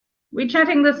We're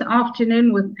chatting this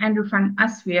afternoon with Andrew van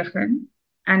Aswegen.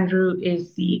 Andrew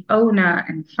is the owner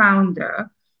and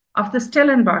founder of the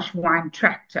Stellenbosch Wine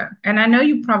Tractor. And I know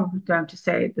you're probably going to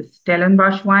say the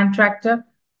Stellenbosch Wine Tractor,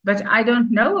 but I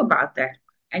don't know about that.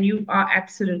 And you are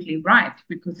absolutely right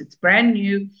because it's brand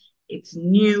new,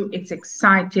 it's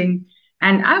exciting.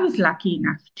 And I was lucky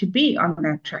enough to be on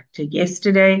that tractor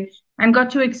yesterday and got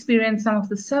to experience some of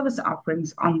the service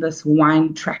offerings on this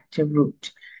wine tractor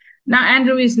route. Now,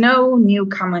 Andrew is no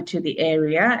newcomer to the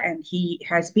area, and he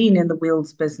has been in the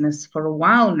wheels business for a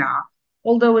while now,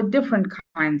 although with different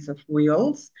kinds of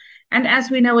wheels. And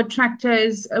as we know, a tractor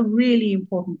is a really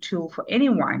important tool for any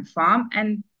wine farm.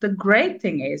 And the great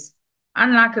thing is,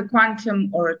 unlike a Quantum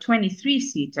or a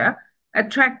 23-seater, a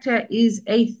tractor is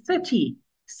a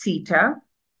 30-seater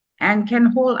and can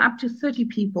haul up to 30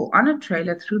 people on a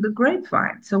trailer through the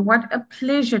grapevine. So, what a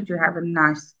pleasure to have a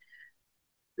nice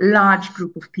large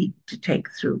group of people to take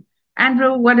through.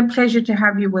 Andrew, what a pleasure to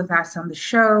have you with us on the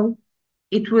show.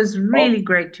 It was Oh, really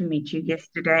great to meet you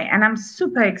yesterday, and I'm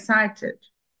super excited.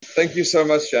 thank you so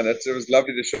much, Janet. It was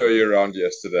lovely to show you around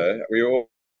yesterday. We were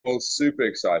all super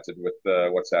excited with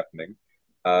what's happening.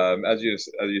 As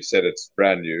you said, it's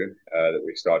brand new that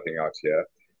we're starting out here.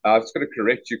 I'm just going to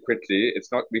correct you quickly.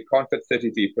 It's not we can't fit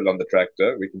 30 people on the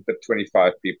tractor. We can fit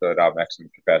 25 people at our maximum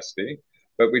capacity,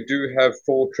 but we do have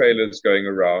four trailers going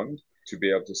around to be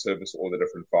able to service all the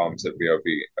different farms that we are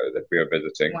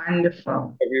visiting.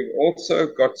 Wonderful. We've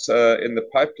also got in the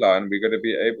pipeline, we're going to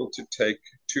be able to take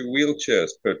two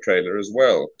wheelchairs per trailer as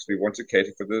well, because we want to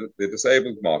cater for the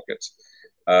disabled market,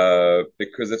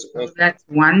 because it's Oh, also that's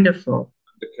wonderful.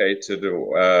 the catered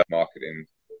market in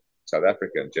South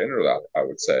Africa in general, I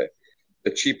would say.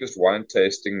 The cheapest wine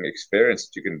tasting experience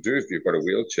that you can do if you've got a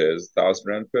wheelchair is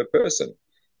R1,000 per person.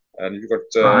 And you've got,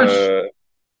 Gosh,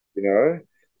 you know,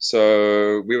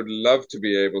 so we would love to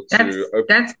be able that's to open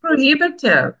that's this.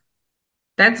 prohibitive.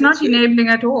 That's It's not enabling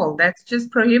at all. That's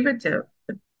just prohibitive.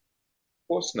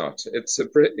 course not.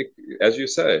 As you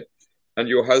say, and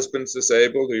your husband's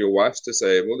disabled or your wife's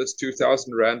disabled, it's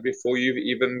 2,000 rand before you've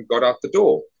even got out the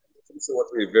door. So what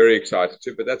we're very excited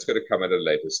to, but that's going to come at a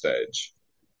later stage.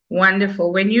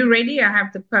 Wonderful. When you're ready, I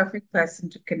have the perfect person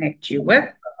to connect you with.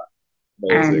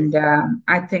 Amazing. And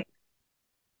I think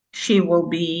she will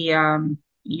be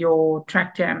your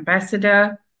tractor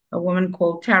ambassador, a woman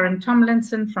called Taryn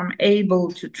Tomlinson from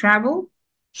Able to Travel.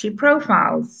 She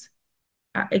profiles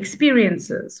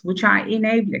experiences which are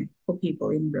enabling for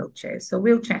people in wheelchairs. So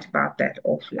we'll chat about that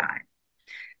offline.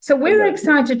 So we're Amazing.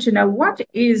 excited to know what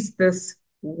is this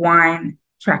wine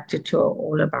tractor tour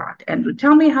all about? Andrew,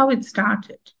 tell me how it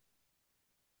started.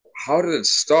 How did it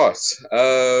start?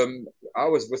 I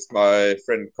was with my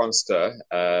friend Consta,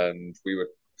 and we were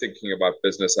thinking about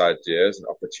business ideas and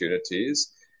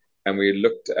opportunities, and we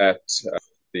looked at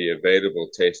the available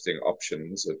tasting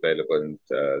options available in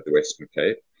the Western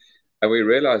Cape. And we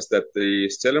realized that the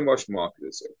Stellenbosch market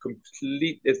is a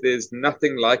complete, there's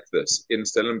nothing like this in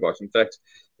Stellenbosch. In fact,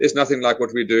 there's nothing like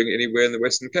what we're doing anywhere in the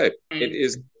Western Cape. It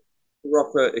is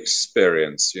proper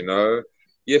experience, you know.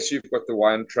 Yes, you've got the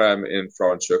wine tram in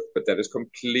Franschhoek, but that is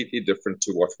completely different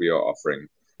to what we are offering.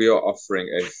 We are offering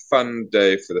a fun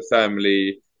day for the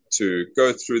family to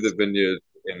go through the vineyard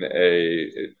in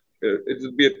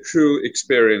it'll be a true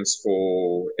experience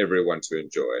for everyone to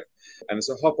enjoy. And it's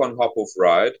a hop on, hop off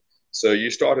ride. So you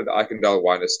start at Eikendale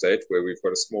Wine Estate, where we've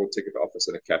got a small ticket office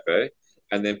and a cafe,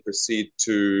 and then proceed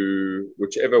to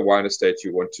whichever wine estate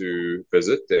you want to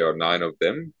visit. There are 9 of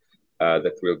them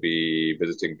that we'll be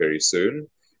visiting very soon.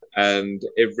 And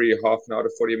every half an hour to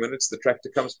 40 minutes, the tractor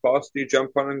comes past, you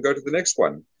jump on and go to the next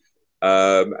one.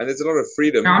 And there's a lot of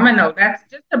freedom. Phenomenal. That's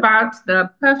just about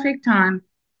the perfect time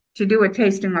to do a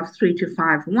tasting of 3 to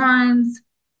 5 wines,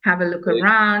 have a look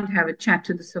around, have a chat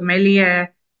to the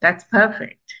sommelier. That's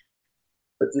perfect.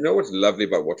 But you know what's lovely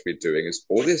about what we're doing is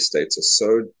all the estates are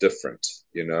so different.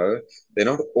 You know, they're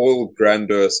not all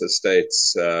grandiose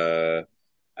estates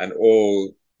and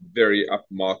all very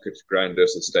upmarket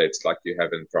grandiose estates like you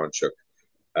have in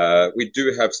Franschhoek. We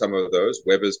do have some of those.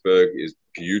 Webersberg is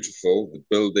beautiful. The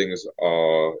buildings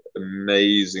are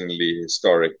amazingly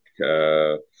historic.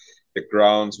 The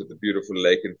grounds with the beautiful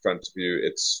lake in front of you.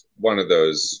 It's one of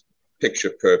those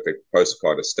picture perfect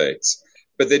postcard estates.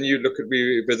 But then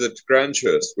we visit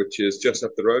Grandhurst, which is just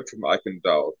up the road from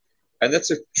Eikendal. And that's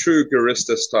a true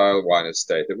Garista style wine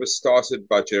estate. It was started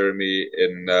by Jeremy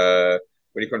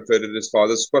when he converted his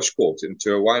father's squash court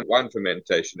into a wine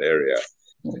fermentation area.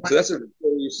 So that's a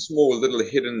very small little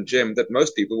hidden gem that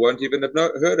most people won't even have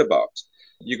heard about.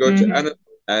 You go to Mhm.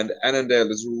 and Annandale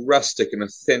is rustic and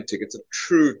authentic. It's a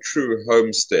true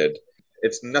homestead.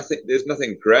 It's nothing. There's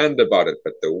nothing grand about it,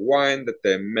 but the wine that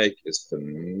they make is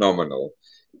phenomenal,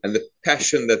 and the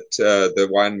passion that the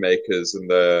winemakers and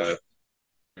the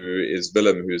who is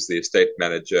Willem, who's the estate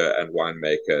manager and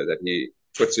winemaker, that he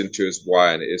puts into his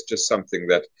wine is just something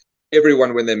that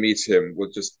everyone, when they meet him, will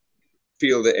just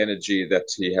feel the energy that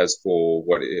he has for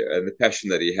and the passion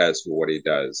that he has for what he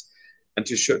does. And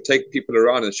to take people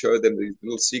around and show them these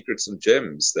little secrets and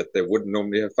gems that they wouldn't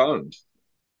normally have found.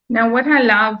 Now, what I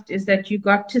loved is that you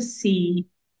got to see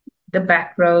the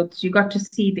back roads, you got to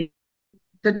see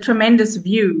the tremendous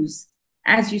views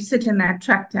as you sit in that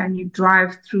tractor and you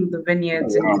drive through the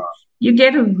vineyards, and you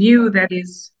get a view that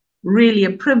is really a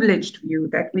privileged view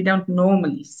that we don't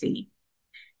normally see.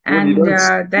 Well, you And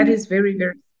don't that is very,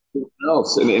 very,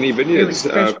 else in any very vineyards.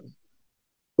 special.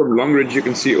 From Longridge, you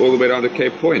can see all the way down to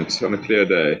Cape Point on a clear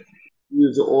day.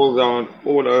 Views are all down,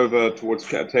 all over towards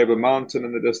Table Mountain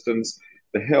in the distance.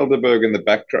 The Helderberg in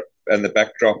the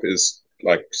backdrop is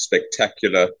like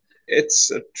spectacular.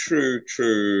 It's a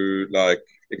true like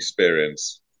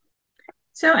experience.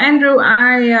 So, Andrew,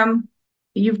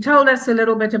 you've told us a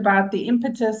little bit about the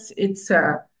impetus. It's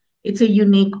a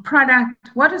unique product.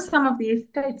 What are some of the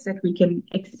estates that we can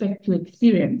expect to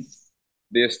experience?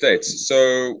 The estates.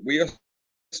 So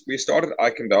we started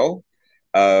Eikendal,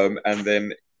 and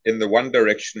then in the one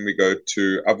direction we go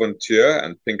to Avontuur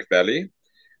and Pink Valley,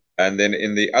 and then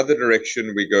in the other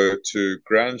direction we go to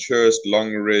Grandhurst,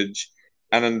 Longridge,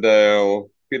 Annandale,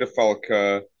 Peter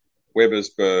Falker,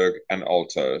 Webbersburg, and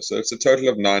Alto. So it's a total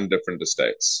of 9 different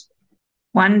estates.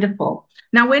 Wonderful.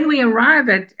 Now, when we arrive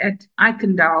at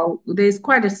Eikendal, there's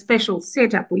quite a special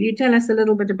setup. Will you tell us a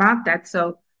little bit about that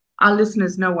so our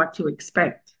listeners know what to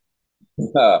expect?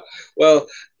 Well,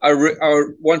 I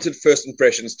wanted first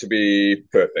impressions to be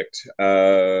perfect.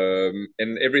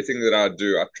 In everything that I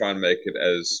do, I try and make it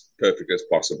as perfect as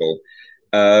possible.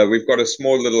 We've got a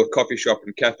small little coffee shop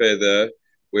and cafe there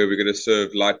where we're going to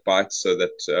serve light bites so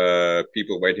that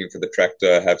people waiting for the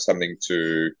tractor have something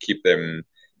to keep the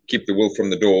wool from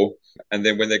the door. And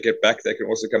then when they get back, they can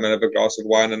also come and have a glass of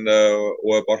wine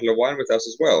or a bottle of wine with us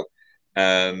as well,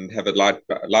 and have a light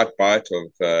bite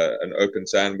of an open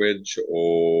sandwich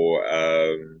or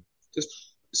just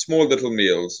small little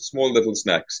meals, small little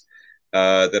snacks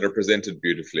that are presented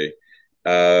beautifully.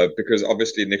 Because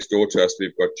obviously next door to us,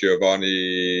 we've got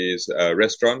Giovanni's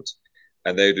restaurant,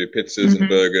 and they do pizzas and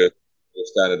burgers,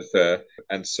 standard fare.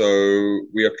 And so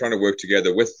we are trying to work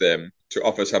together with them to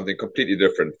offer something completely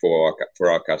different for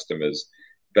our customers,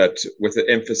 but with the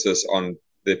emphasis on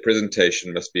the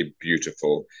presentation must be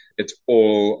beautiful. It's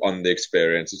all on the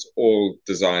experience. It's all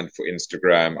designed for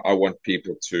Instagram. I want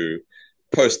people to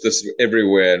post this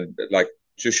everywhere and like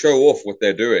to show off what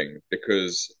they're doing,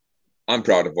 because I'm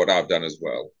proud of what I've done as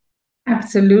well.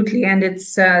 Absolutely. And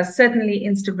it's certainly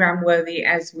Instagram worthy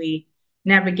as we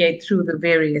navigate through the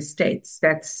various states.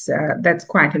 That's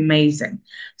quite amazing.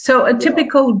 So a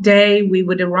typical day, we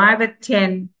would arrive at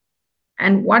 10.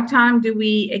 And what time do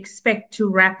we expect to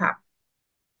wrap up?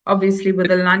 Obviously, with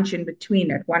a lunch in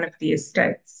between at one of the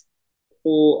estates.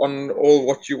 On all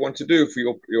what you want to do for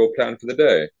your plan for the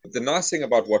day. The nice thing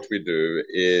about what we do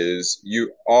is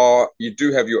you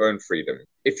do have your own freedom.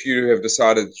 If you have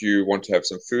decided you want to have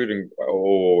some food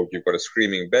or you've got a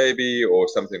screaming baby or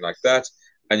something like that,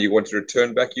 and you want to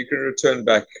return back, you can return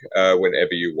back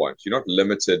whenever you want. You're not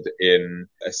limited in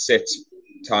a set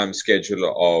time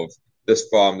schedule of this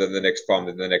farm, then the next farm,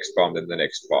 then the next farm, then the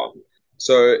next farm.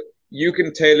 So you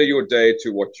can tailor your day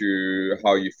to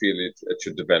how you feel it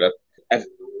should develop. At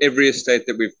every estate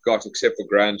that we've got, except for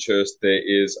Grandhurst, there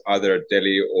is either a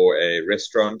deli or a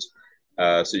restaurant.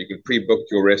 So you can pre-book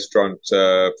your restaurant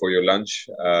for your lunch,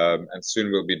 and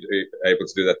soon we'll be able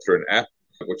to do that through an app,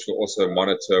 which will also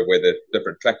monitor where the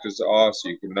different tractors are, so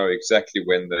you can know exactly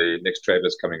when the next trailer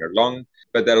is coming along.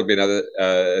 But that'll be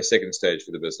another second stage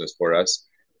for the business for us.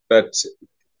 But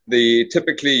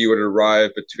typically you would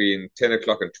arrive between 10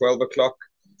 o'clock and 12 o'clock,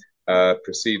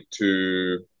 proceed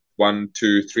to 1,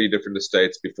 2, 3 different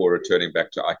estates before returning back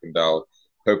to Eikendal,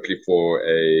 hopefully for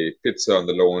a pizza on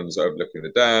the lawns overlooking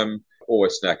the dam or a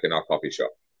snack in our coffee shop.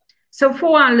 So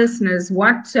for our listeners,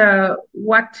 what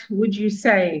would you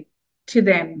say to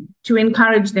them to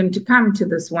encourage them to come to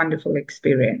this wonderful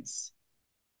experience?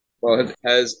 Well,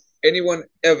 has anyone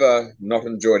ever not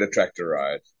enjoyed a tractor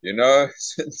ride? You know,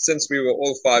 since we were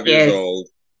all 5 years old,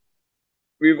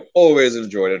 we've always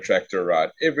enjoyed a tractor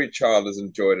ride. Every child has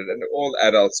enjoyed it, and all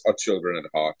adults are children at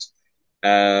heart.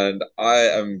 And I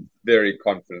am very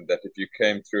confident that if you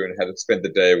came through and had spent the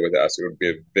day with us, it would be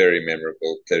a very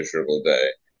memorable, pleasurable day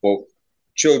for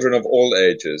children of all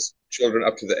ages, children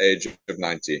up to the age of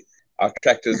 90. Our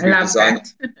tractors we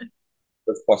designed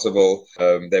as possible.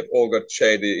 They've all got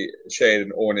shade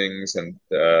and awnings and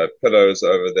pillows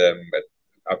over them. But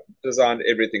I've designed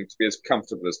everything to be as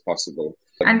comfortable as possible.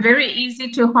 And very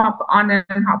easy to hop on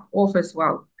and hop off as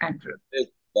well, Andrew.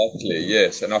 Exactly,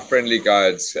 yes. And our friendly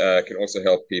guides can also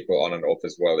help people on and off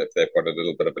as well if they've got a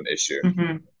little bit of an issue.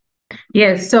 Mm-hmm.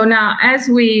 Yes. So now, as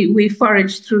we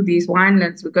forage through these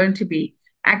winelands, we're going to be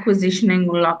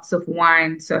acquisitioning lots of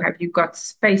wine. So, have you got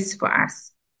space for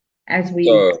us as we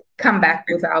So, come back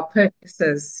with our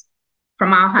purchases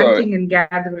from our so hunting and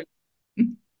gathering?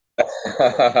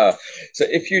 So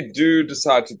if you do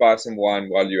decide to buy some wine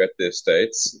while you're at the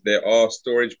estates, there are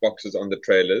storage boxes on the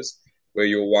trailers where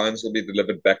your wines will be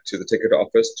delivered back to the ticket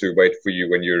office to wait for you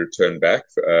when you return back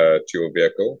to your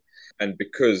vehicle. And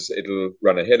because it'll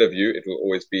run ahead of you, it will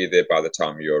always be there by the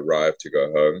time you arrive to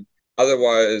go home.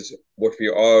 Otherwise, what we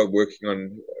are working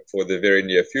on for the very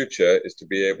near future is to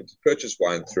be able to purchase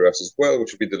wine through us as well,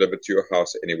 which will be delivered to your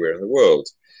house anywhere in the world.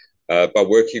 By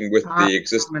working with the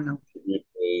existing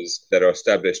producers that are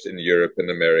established in Europe and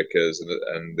Americas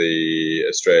and the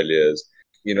Australias.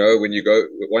 You know, when you go,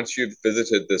 once you've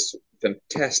visited this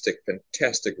fantastic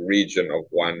region of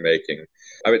winemaking,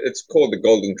 I mean, it's called the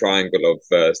Golden Triangle of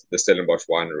the Stellenbosch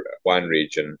wine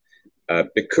region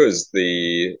because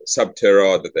the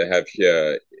sub-terroir that they have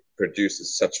here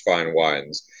produces such fine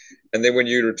wines. And then when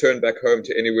you return back home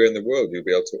to anywhere in the world, you'll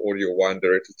be able to order your wine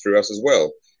directly through us as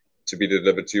well to be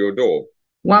delivered to your door.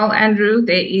 Well, Andrew,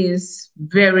 there is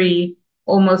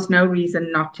almost no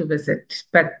reason not to visit,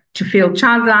 but to feel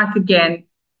childlike again,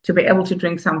 to be able to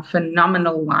drink some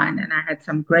phenomenal wine. And I had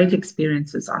some great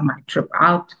experiences on my trip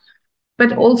out,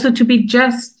 but also to be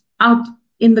just out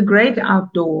in the great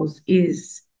outdoors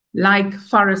is like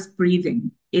forest breathing.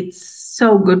 It's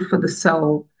so good for the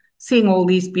soul, seeing all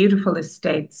these beautiful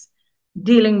estates,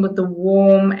 dealing with the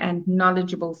warm and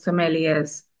knowledgeable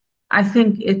sommeliers. I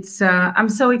think I'm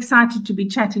so excited to be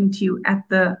chatting to you at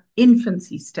the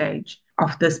infancy stage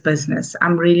of this business.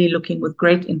 I'm really looking with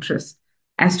great interest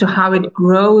as to how it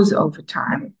grows over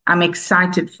time. I'm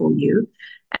excited for you.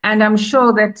 And I'm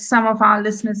sure that some of our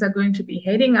listeners are going to be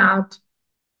heading out,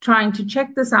 trying to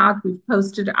check this out. We've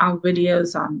posted our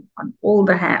videos on all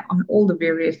the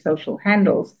various social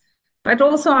handles, but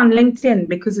also on LinkedIn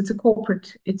because it's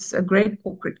a great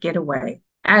corporate getaway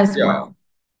as well.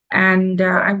 And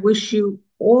I wish you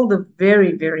all the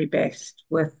very, very best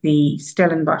with the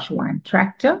Stellenbosch Wine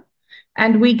Tractor.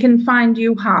 And we can find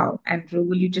you how, Andrew?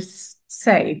 Will you just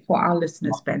say for our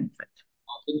listeners' benefit?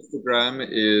 Instagram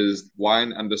is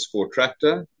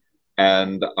wine_tractor,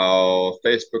 and our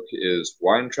Facebook is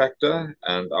Wine Tractor,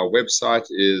 and our website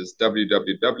is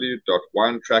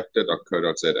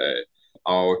www.winetractor.co.za.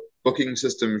 Our booking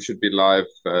system should be live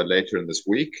later in this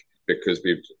week because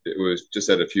we've just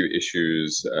had a few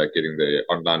issues getting the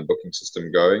online booking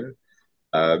system going.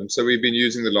 So we've been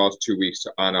using the last 2 weeks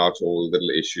to iron out all the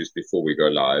little issues before we go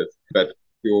live. But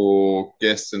your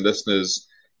guests and listeners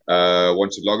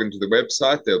want to log into the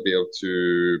website, they'll be able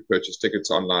to purchase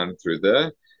tickets online through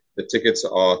there. The tickets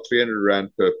are 300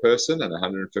 Rand per person and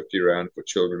 150 Rand for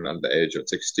children under the age of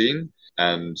 16.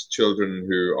 And children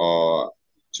who are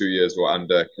 2 years or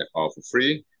under are for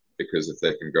free, because if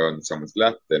they can go on someone's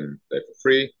lap, then they're for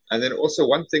free. And then also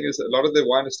one thing is a lot of the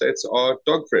wine estates are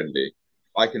dog friendly.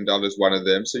 Eikendal is one of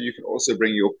them, so you can also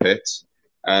bring your pet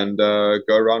and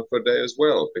go around for a day as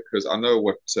well. Because I know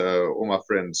what all my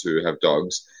friends who have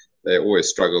dogs, they always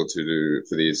struggle to do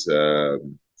for these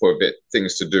for a bit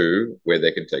things to do where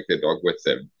they can take their dog with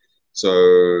them.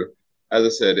 So as I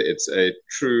said, it's a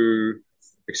true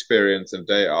experience and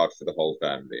day out for the whole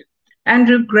family.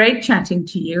 Andrew, great chatting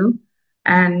to you.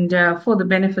 And for the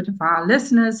benefit of our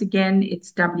listeners, again,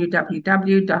 it's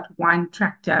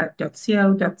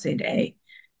www.winetractor.co.za.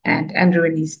 And Andrew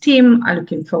and his team are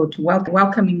looking forward to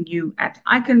welcoming you at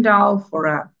Eikendal for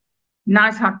a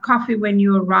nice hot coffee when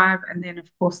you arrive. And then, of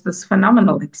course, this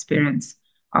phenomenal experience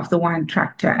of the Wine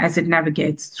Tractor as it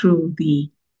navigates through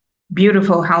the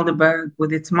beautiful Helderberg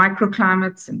with its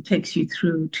microclimates and takes you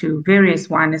through to various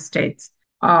wine estates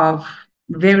of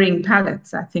varying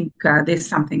palates. I think there's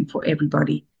something for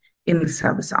everybody in the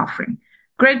service offering.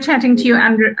 Great chatting to you,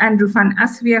 Andrew van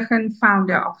Aswegen,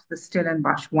 founder of the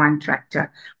Stellenbosch Wine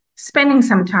Tractor, spending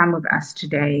some time with us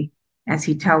today as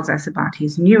he tells us about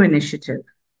his new initiative,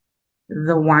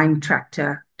 the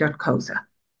winetractor.co.za.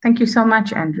 Thank you so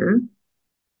much, Andrew.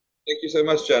 Thank you so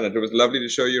much, Janet. It was lovely to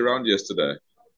show you around yesterday.